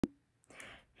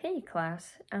Hey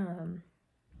class,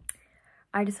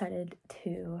 I decided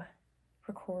to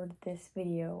record this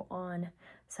video on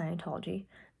Scientology.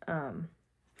 I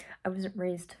wasn't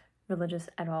raised religious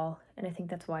at all, and I think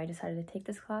that's why I decided to take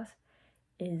this class,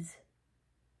 is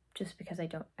just because I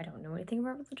don't know anything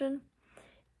about religion,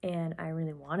 and I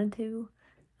really wanted to.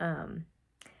 I've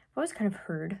always kind of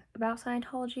heard about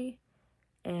Scientology,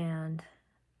 and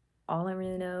all I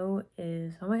really know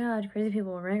is, oh my god, crazy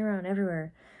people running around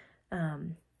everywhere.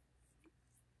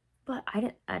 But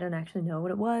I don't actually know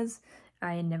what it was.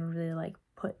 I had never really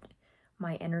put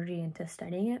my energy into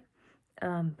studying it.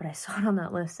 But I saw it on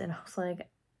that list and I was like,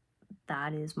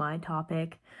 that is my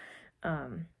topic.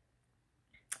 So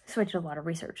I did a lot of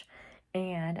research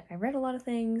and I read a lot of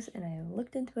things and I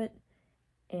looked into it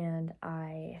and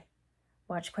I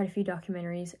watched quite a few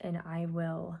documentaries, and I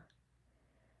will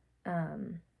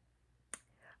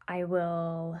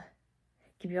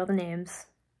give you all the names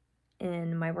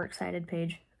in my works cited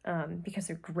page. Because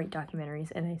they're great documentaries,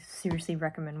 and I seriously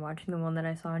recommend watching the one that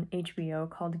I saw on HBO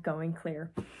called Going Clear.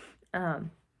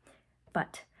 But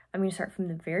I'm going to start from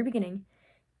the very beginning,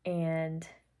 and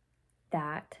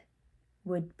that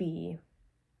would be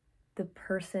the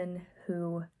person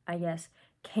who, I guess,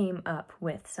 came up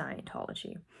with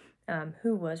Scientology,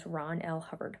 who was Ron L.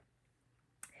 Hubbard.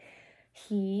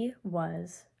 He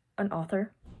was an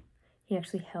author. He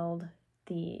actually held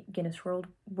the Guinness World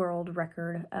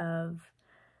Record of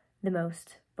the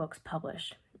most books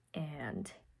published,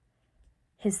 and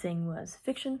his thing was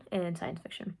fiction and science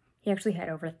fiction. He actually had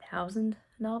over 1,000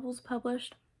 novels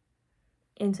published.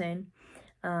 Insane.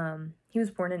 He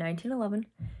was born in 1911,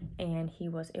 and he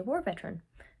was a war veteran.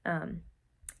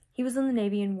 He was in the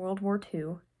Navy in World War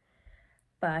II,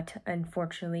 but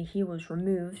unfortunately he was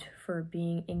removed for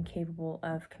being incapable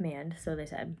of command, so they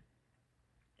said.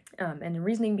 And the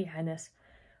reasoning behind this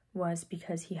was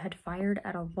because he had fired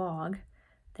at a log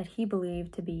that he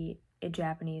believed to be a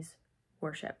Japanese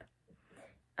warship.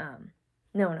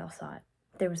 No one else saw it.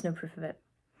 There was no proof of it.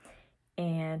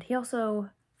 And he also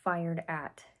fired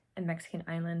at a Mexican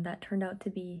island that turned out to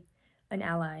be an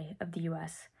ally of the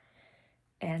US.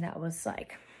 And that was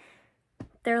like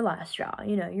their last straw.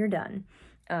 You know, you're done.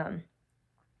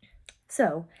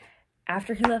 So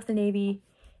after he left the Navy,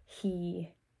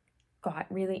 he got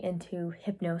really into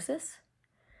hypnosis.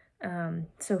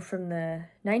 So from the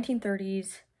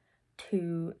 1930s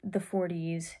to the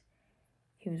 40s,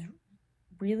 he was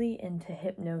really into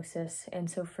hypnosis. And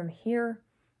so from here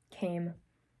came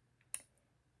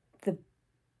the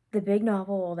big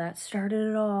novel that started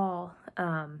it all,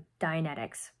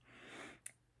 Dianetics,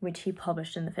 which he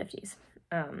published in the 50s.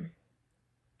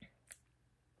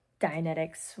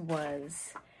 Dianetics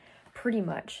was pretty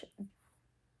much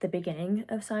the beginning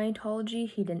of Scientology.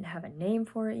 He didn't have a name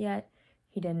for it yet.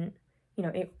 He didn't,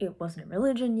 it wasn't a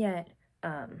religion yet,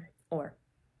 or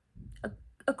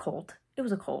a cult. It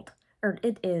was a cult, or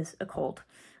it is a cult.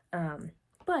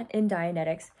 But in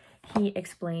Dianetics, he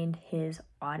explained his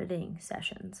auditing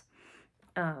sessions.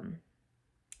 And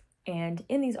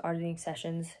in these auditing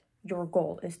sessions, your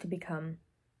goal is to become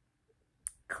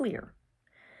clear.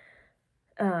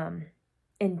 And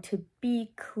to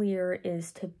be clear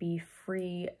is to be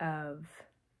free of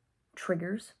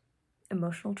triggers,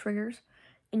 emotional triggers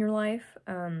in your life,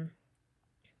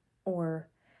 or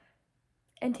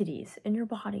entities in your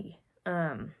body.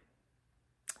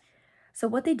 So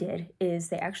what they did is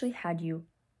they actually had you,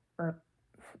 or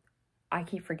I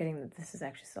keep forgetting that this is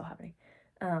actually still happening.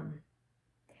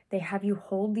 They have you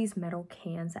hold these metal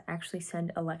cans that actually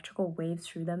send electrical waves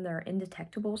through them that are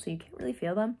indetectable, so you can't really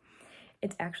feel them.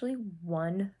 It's actually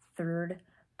 1/3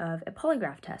 of a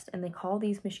polygraph test, and they call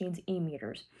these machines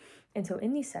e-meters. And so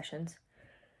in these sessions,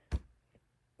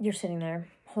 you're sitting there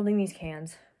holding these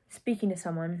cans, speaking to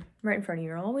someone right in front of you.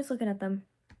 You're always looking at them,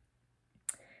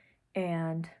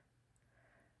 and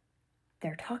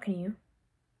they're talking to you.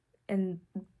 And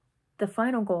the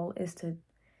final goal is to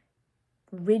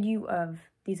rid you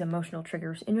of these emotional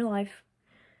triggers in your life,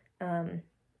 and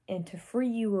to free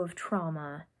you of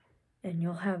trauma, and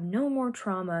you'll have no more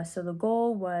trauma. So the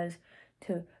goal was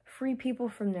to free people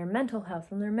from their mental health,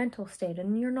 from their mental state,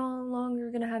 and you're no longer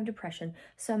going to have depression.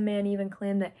 Some man even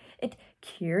claimed that it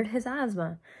cured his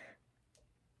asthma.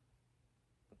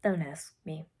 Don't ask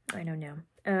me. I don't know.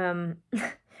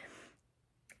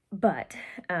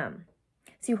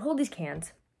 So you hold these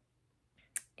cans,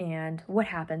 and what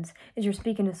happens is you're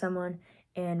speaking to someone,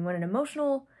 and when an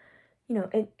emotional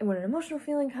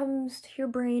feeling comes to your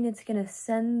brain, it's going to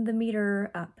send the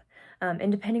meter up.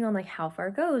 And depending on how far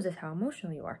it goes is how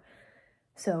emotional you are.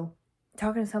 So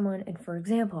talking to someone, and for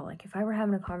example, if I were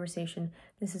having a conversation,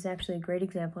 this is actually a great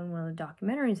example in one of the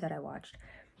documentaries that I watched.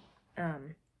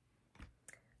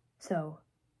 So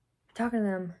talking to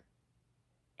them,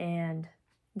 and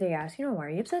they ask, why are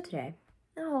you upset today?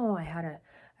 Oh, I had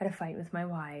a fight with my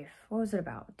wife. What was it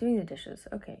about? Doing the dishes.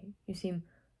 Okay, you seem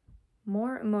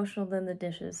more emotional than the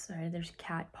dishes. Sorry, there's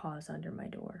cat paws under my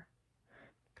door.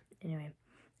 Anyway,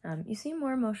 you seem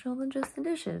more emotional than just the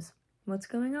dishes. What's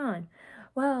going on?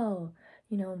 Well,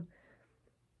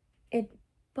 it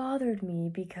bothered me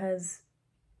because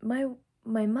my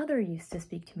mother used to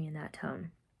speak to me in that tone,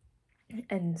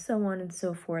 and so on and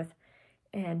so forth.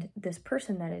 And this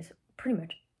person that is pretty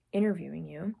much interviewing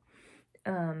you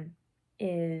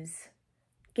is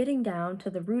getting down to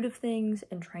the root of things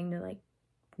and trying to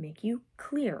make you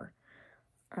clear,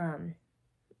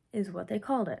 is what they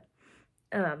called it.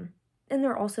 And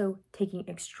they're also taking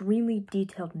extremely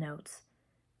detailed notes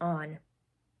on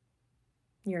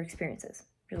your experiences,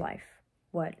 your life,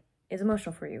 what is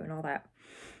emotional for you, and all that.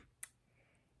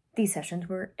 These sessions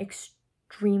were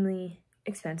extremely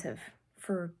expensive.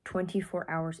 For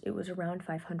 24 hours, it was around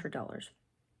 $500.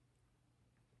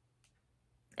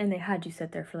 And they had you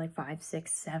sit there for 5,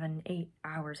 6, 7, 8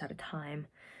 hours at a time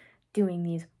doing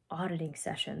these auditing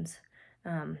sessions.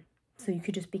 So you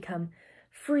could just become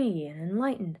free and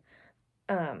enlightened.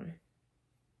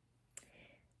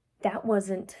 That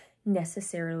wasn't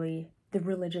necessarily the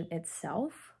religion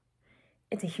itself.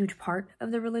 It's a huge part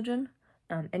of the religion.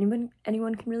 Anyone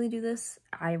can really do this.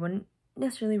 I wouldn't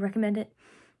necessarily recommend it.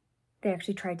 They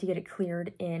actually tried to get it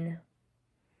cleared in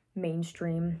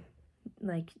mainstream,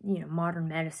 modern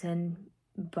medicine,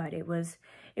 but it was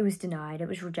denied. It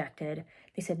was rejected.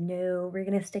 They said, no, we're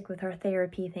going to stick with our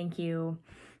therapy. Thank you.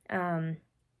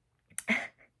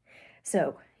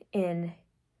 So in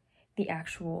the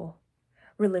actual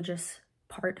religious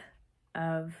part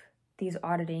of these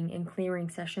auditing and clearing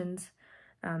sessions,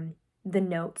 the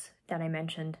notes that I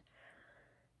mentioned,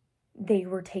 they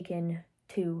were taken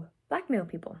to blackmail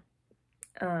people.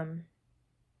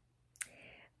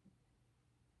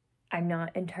 I'm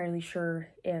not entirely sure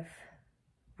if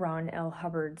Ron L.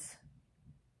 Hubbard's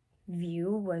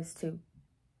view was to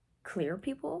clear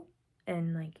people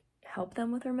and help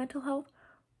them with their mental health,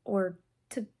 or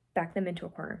to back them into a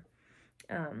corner.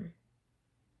 I'm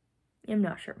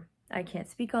not sure. I can't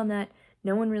speak on that.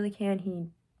 No one really can.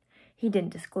 He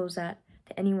didn't disclose that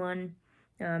to anyone.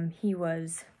 He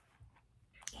was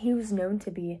known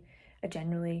to be a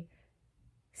generally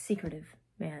secretive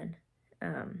man.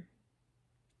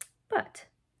 But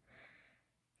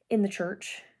in the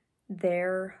church,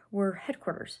 there were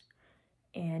headquarters,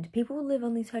 and people would live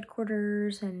on these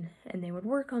headquarters, and they would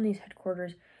work on these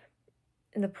headquarters.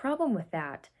 And the problem with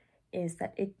that is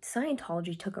that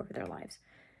Scientology took over their lives,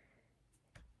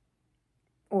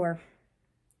 or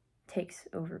takes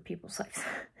over people's lives.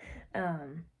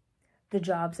 The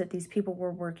jobs that these people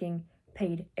were working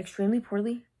paid extremely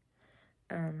poorly.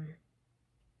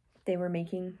 They were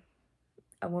making,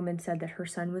 a woman said that her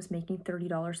son was making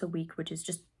 $30 a week, which is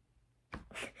just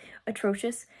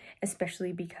atrocious,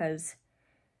 especially because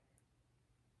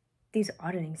these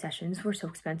auditing sessions were so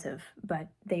expensive, but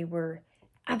they were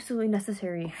absolutely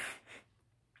necessary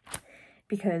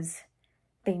because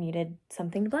they needed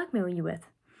something to blackmail you with.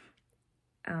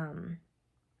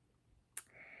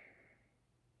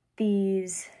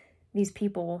 These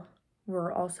people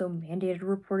were also mandated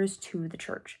reporters to the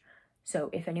church.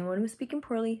 So if anyone was speaking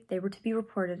poorly, they were to be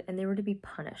reported and they were to be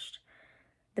punished.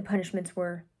 The punishments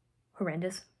were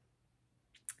horrendous.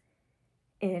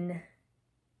 In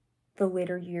the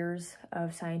later years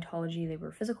of Scientology, they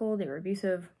were physical, they were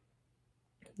abusive,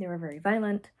 they were very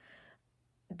violent.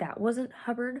 That wasn't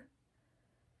Hubbard,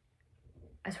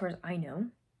 as far as I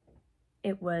know.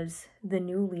 It was the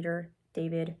new leader,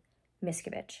 David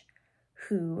Miscavige,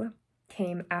 who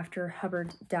came after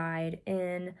Hubbard died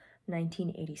in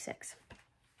 1986.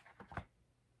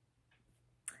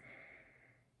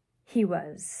 He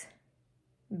was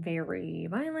very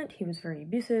violent. He was very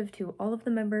abusive to all of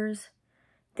the members.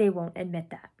 They won't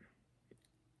admit that.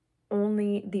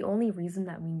 The only reason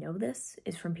that we know this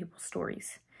is from people's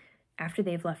stories after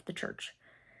they've left the church.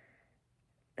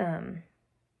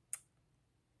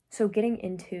 So getting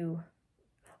into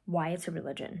why it's a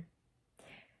religion,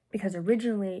 because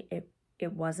originally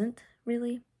it wasn't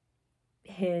really.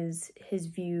 His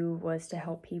view was to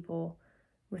help people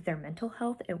with their mental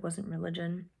health. It wasn't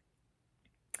religion.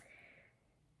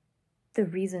 The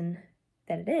reason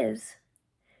that it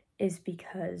is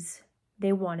because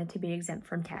they wanted to be exempt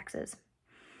from taxes.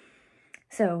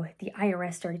 So the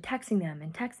IRS started taxing them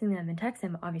and taxing them and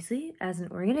taxing them, obviously, as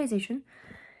an organization,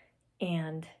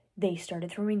 and they started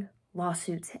throwing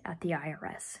lawsuits at the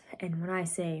IRS. And when I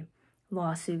say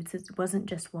lawsuits, it wasn't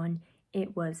just one,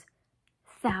 it was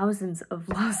thousands of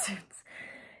lawsuits.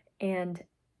 And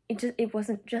it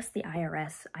wasn't just the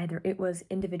IRS either. It was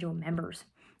individual members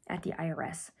at the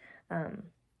IRS.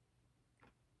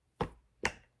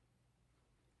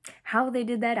 How they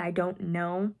did that, I don't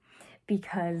know,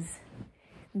 because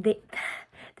they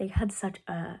had such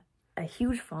a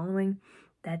huge following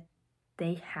that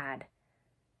they had,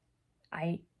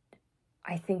 I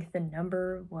think the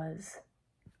number was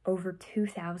over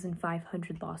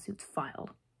 2,500 lawsuits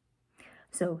filed.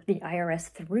 So the IRS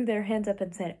threw their hands up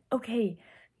and said, okay,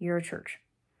 you're a church,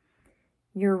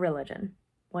 you're a religion,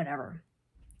 whatever,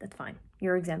 that's fine,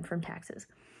 you're exempt from taxes.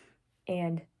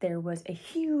 And there was a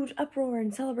huge uproar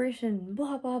and celebration,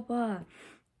 blah, blah, blah.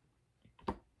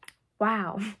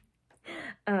 Wow.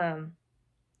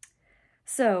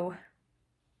 So,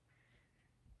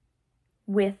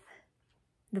 with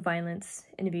the violence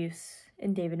and abuse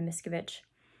in David Miscavige,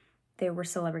 there were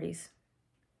celebrities.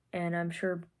 And I'm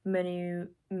sure many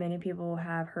people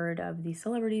have heard of these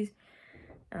celebrities,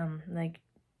 like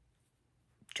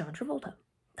John Travolta,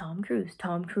 Tom Cruise.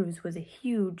 Tom Cruise was a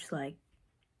huge, like,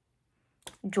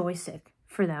 joystick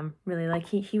for them, really. Like,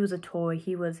 he was a toy.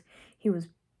 He was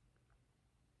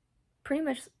pretty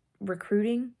much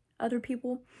recruiting other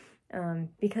people,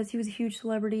 because he was a huge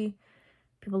celebrity.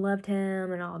 People loved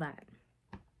him and all that.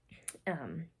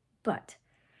 But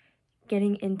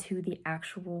getting into the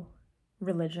actual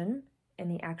religion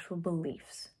and the actual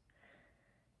beliefs,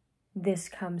 this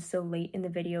comes so late in the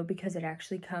video because it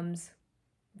actually comes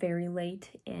very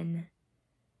late in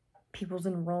people's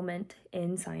enrollment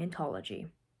in Scientology.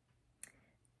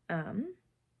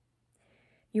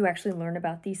 You actually learn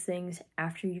about these things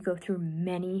after you go through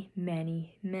many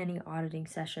auditing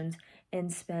sessions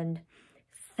and spend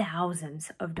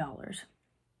thousands of dollars.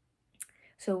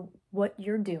 So what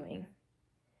you're doing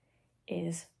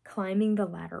is climbing the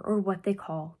ladder, or what they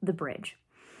call the bridge.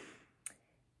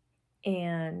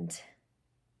 And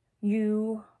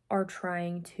you are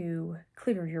trying to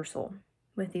clear your soul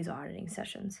with these auditing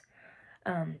sessions.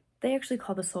 They actually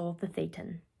call the soul the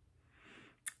Thetan.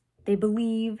 They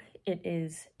believe it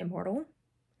is immortal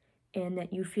and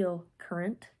that you feel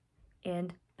current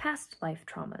and past life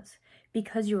traumas.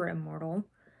 Because you're immortal,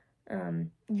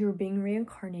 you're being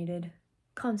reincarnated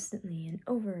constantly and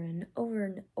over and over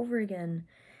and over again,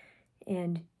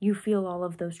 and you feel all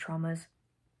of those traumas,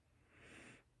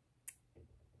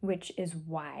 which is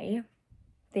why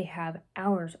they have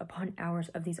hours upon hours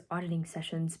of these auditing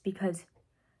sessions, because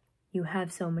you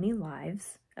have so many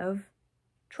lives of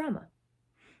trauma.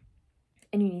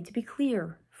 And you need to be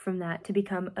clear from that to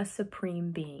become a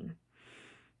supreme being.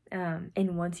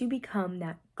 And once you become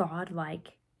that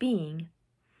godlike being,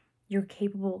 you're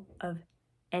capable of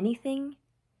anything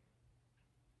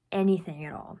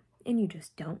at all. And you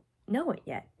just don't know it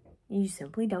yet. You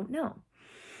simply don't know.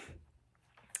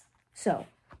 So,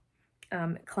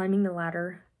 climbing the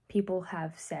ladder, people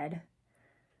have said,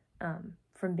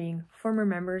 from being former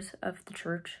members of the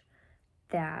church,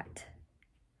 that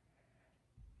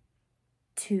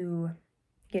to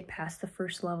get past the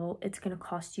first level, it's going to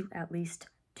cost you at least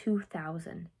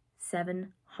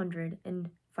 $2,700 and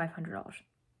 $500.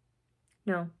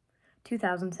 No,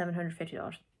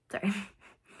 $2,750. Sorry.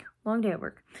 Long day at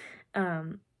work.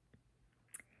 And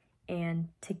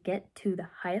to get to the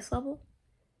highest level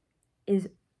is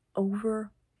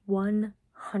over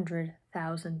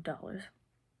 $100,000.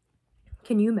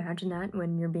 Can you imagine that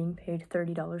when you're being paid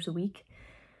 $30 a week?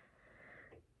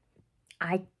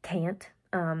 I can't.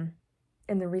 And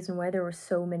the reason why there were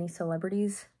so many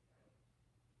celebrities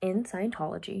in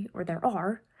Scientology, or there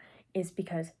are, is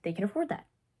because they can afford that.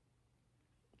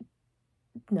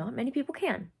 Not many people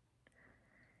can.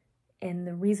 And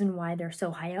the reason why they're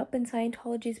so high up in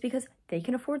Scientology is because they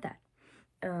can afford that.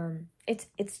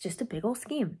 It's just a big old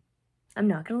scheme. I'm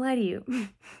not gonna lie to you.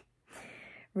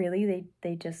 Really,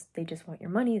 they just want your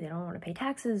money. They don't want to pay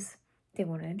taxes. They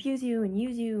want to abuse you and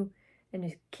use you and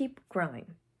just keep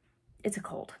growing. It's a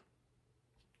cult.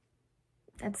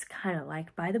 That's kind of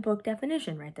like by the book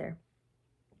definition right there.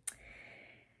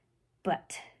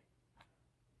 But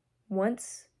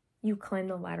once you climb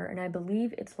the ladder, and I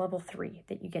believe it's level 3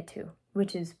 that you get to,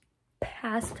 which is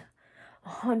past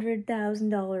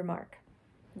 $100,000 mark.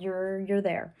 You're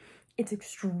there. It's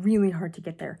extremely hard to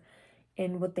get there.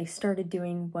 And what they started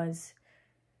doing was,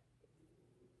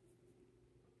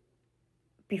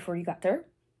 before you got there,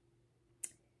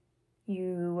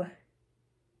 you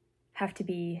have to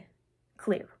be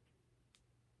clear.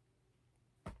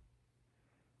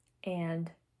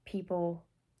 And people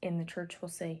in the church will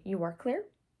say, you are clear,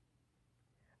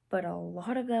 but a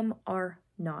lot of them are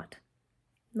not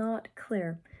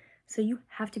clear. So you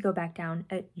have to go back down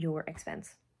at your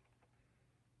expense.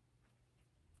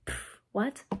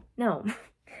 What? No.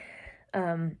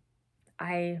 I'm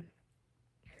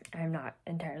not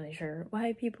entirely sure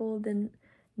why people didn't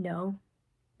know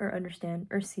or understand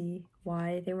or see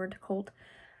why they weren't a cult.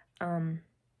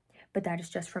 But that is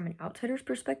just from an outsider's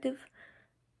perspective.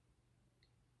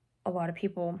 A lot of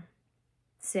people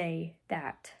say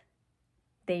that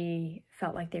they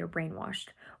felt like they were brainwashed.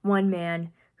 One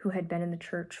man who had been in the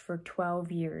church for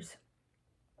 12 years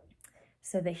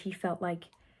said that he felt like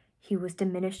he was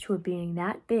diminished to a being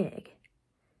that big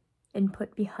and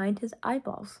put behind his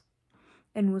eyeballs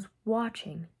and was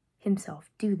watching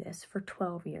himself do this for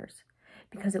 12 years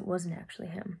because it wasn't actually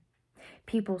him.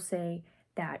 People say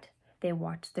that they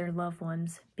watched their loved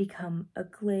ones become a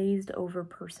glazed over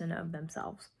person of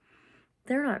themselves.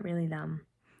 They're not really them.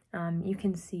 You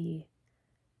can see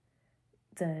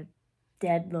the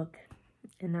dead look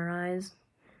in their eyes,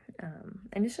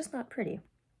 and it's just not pretty.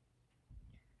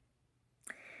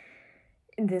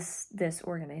 This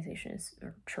organization is,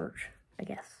 or church, I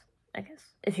guess,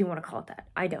 if you want to call it that.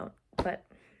 I don't, but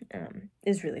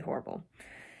is really horrible.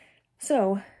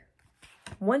 So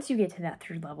once you get to that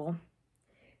third level,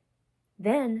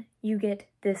 then you get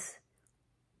this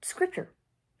scripture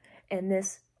and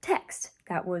this text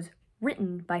that was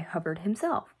written by Hubbard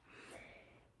himself.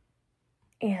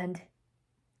 And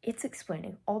it's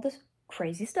explaining all this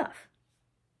crazy stuff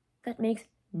that makes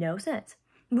no sense,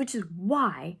 which is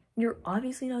why you're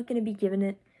obviously not going to be given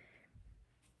it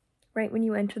right when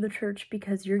you enter the church,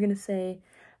 because you're going to say,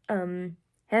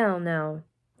 hell no,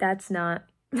 that's not,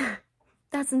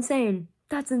 that's insane,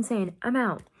 I'm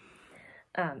out.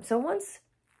 So once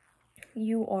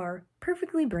you are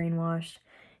perfectly brainwashed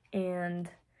and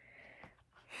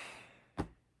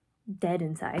dead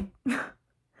inside,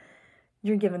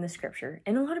 you're given the scripture,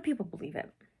 and a lot of people believe it.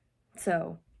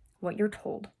 So what you're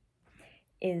told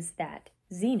is that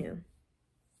Xenu,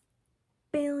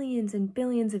 billions and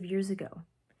billions of years ago,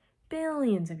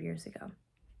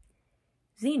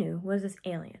 Xenu was this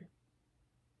alien.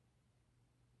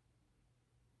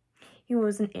 He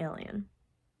was an alien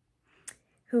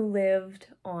who lived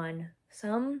on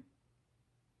some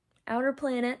outer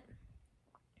planet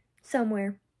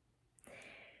somewhere,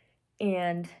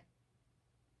 and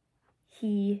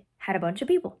he had a bunch of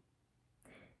people.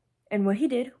 And what he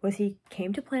did was he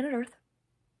came to planet Earth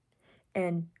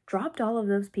and dropped all of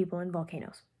those people in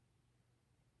volcanoes.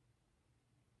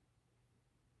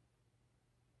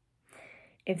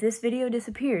 If this video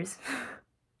disappears,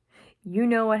 you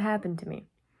know what happened to me.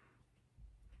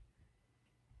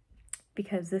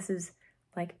 Because this is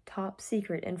like top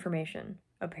secret information,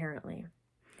 apparently.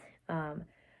 And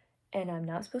I'm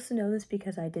not supposed to know this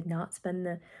because I did not spend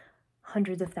the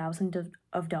hundreds of thousands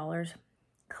of dollars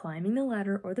climbing the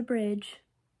ladder or the bridge.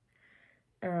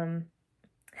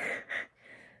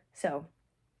 So,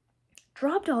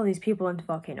 dropped all these people into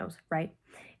volcanoes, right?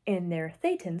 And their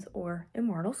thetans, or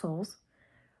immortal souls,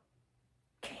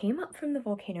 came up from the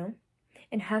volcano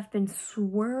and have been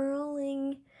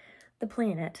swirling the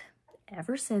planet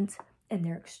ever since, and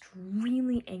they're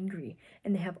extremely angry,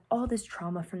 and they have all this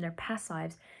trauma from their past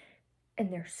lives,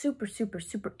 and they're super, super,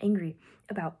 super angry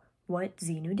about what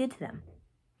Xenu did to them.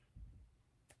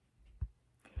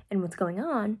 And what's going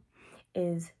on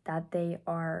is that they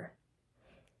are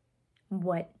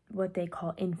what they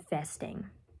call infesting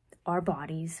our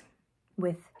bodies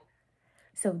with,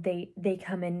 so they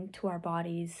come into our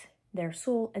bodies, their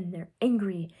soul, and they're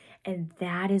angry, and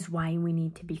that is why we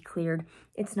need to be cleared.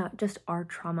 It's not just our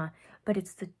trauma, but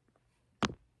it's the,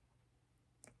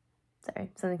 sorry,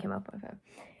 something came up with it.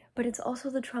 But it's also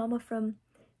the trauma from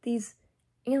these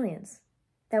aliens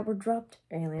that were dropped,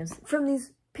 from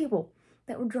these people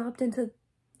that were dropped into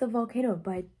the volcano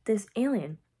by this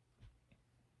alien,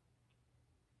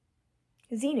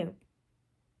 Xenu.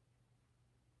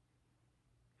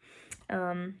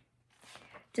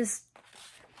 Just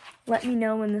let me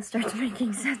know when this starts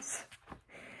making sense,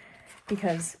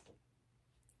 because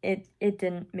it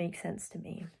didn't make sense to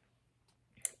me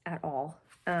at all.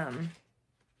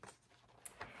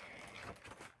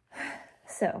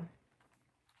 So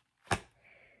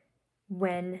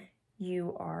when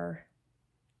you are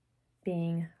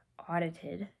being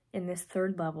audited in this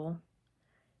third level,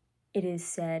 it is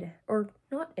said, or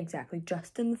not exactly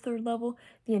just in the third level,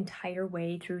 the entire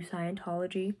way through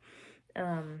Scientology,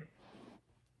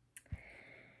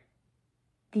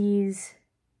 these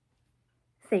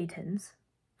thetans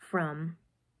from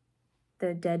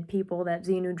the dead people that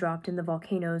Xenu dropped in the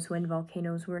volcanoes when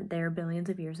volcanoes weren't there billions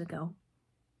of years ago.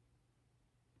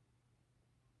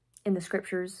 In the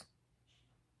scriptures,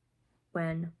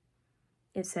 when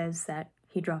it says that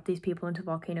he dropped these people into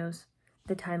volcanoes,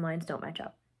 the timelines don't match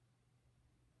up.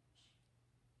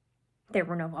 there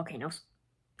were no volcanoes.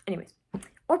 Anyways,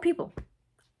 or people,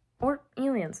 or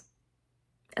aliens,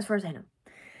 as far as I know.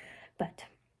 But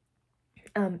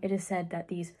it is said that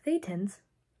these thetans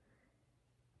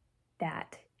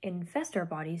that infest our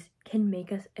bodies can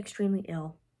make us extremely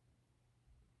ill,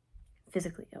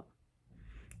 physically ill,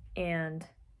 and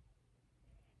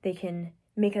they can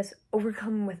make us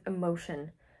overcome with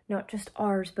emotion, not just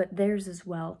ours, but theirs as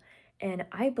well. And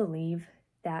I believe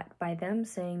that by them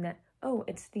saying that, oh,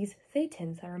 it's these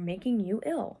thetans that are making you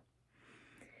ill,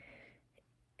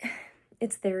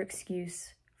 it's their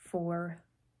excuse for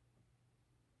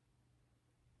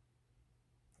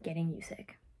getting you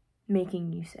sick,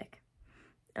 making you sick.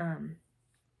 A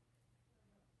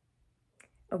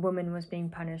woman was being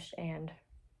punished, and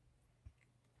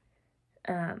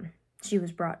she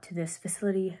was brought to this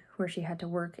facility where she had to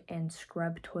work and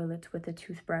scrub toilets with a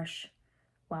toothbrush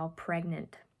while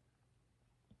pregnant.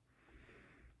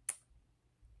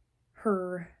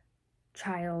 Her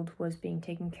child was being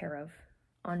taken care of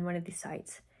on one of these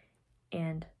sites,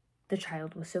 and the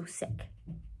child was so sick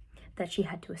that she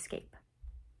had to escape.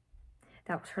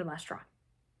 That was her last straw.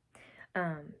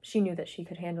 She knew that she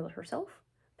could handle it herself,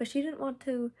 but she didn't want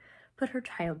to put her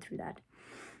child through that.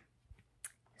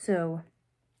 So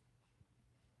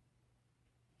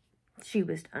she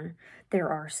was done. There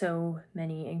are so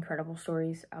many incredible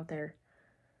stories out there.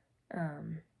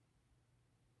 And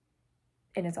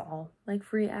it's all like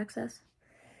free access.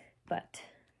 But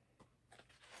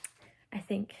I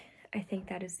think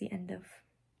that is the end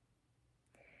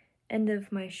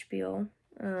of my spiel.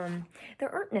 There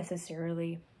aren't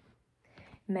necessarily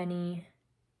many.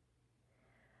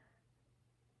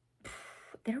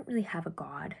 They don't really have a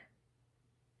god.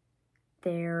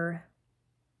 Their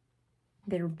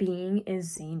being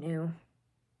is Xenu,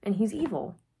 and he's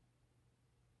evil.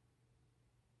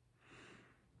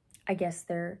 I guess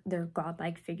their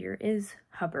godlike figure is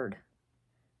Hubbard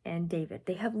and David.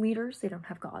 They have leaders, they don't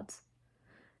have gods.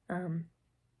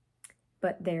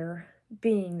 But their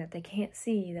being that they can't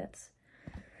see, that's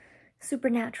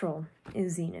supernatural,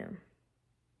 is Xenu.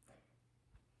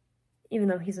 Even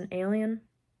though he's an alien.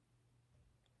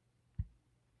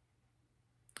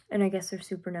 And I guess their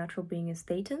supernatural being is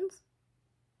thetans.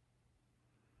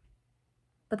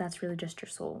 But that's really just your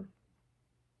soul.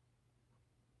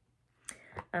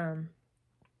 Yeah.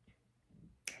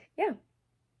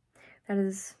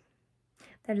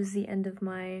 That is the end of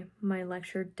my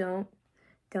lecture. Don't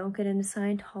get into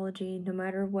Scientology, no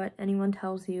matter what anyone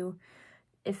tells you.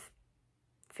 If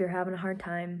you're having a hard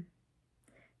time,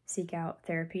 seek out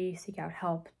therapy, seek out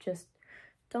help. Just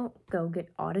don't go get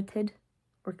audited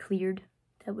or cleared.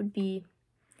 That would be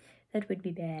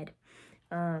bad.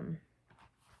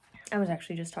 I was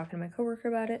actually just talking to my coworker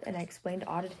about it, and I explained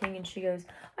auditing, and she goes,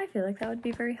 I feel like that would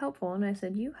be very helpful. And I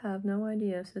said, you have no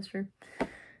idea, sister.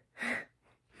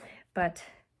 But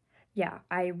yeah,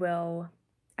 I will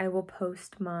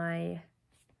post my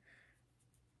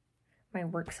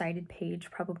works cited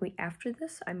page probably after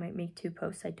this. I might make 2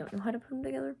 posts. I don't know how to put them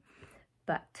together,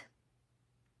 but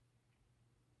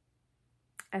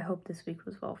I hope this week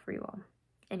was well for you all.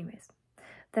 Anyways,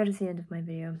 that is the end of my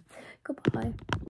video. Goodbye.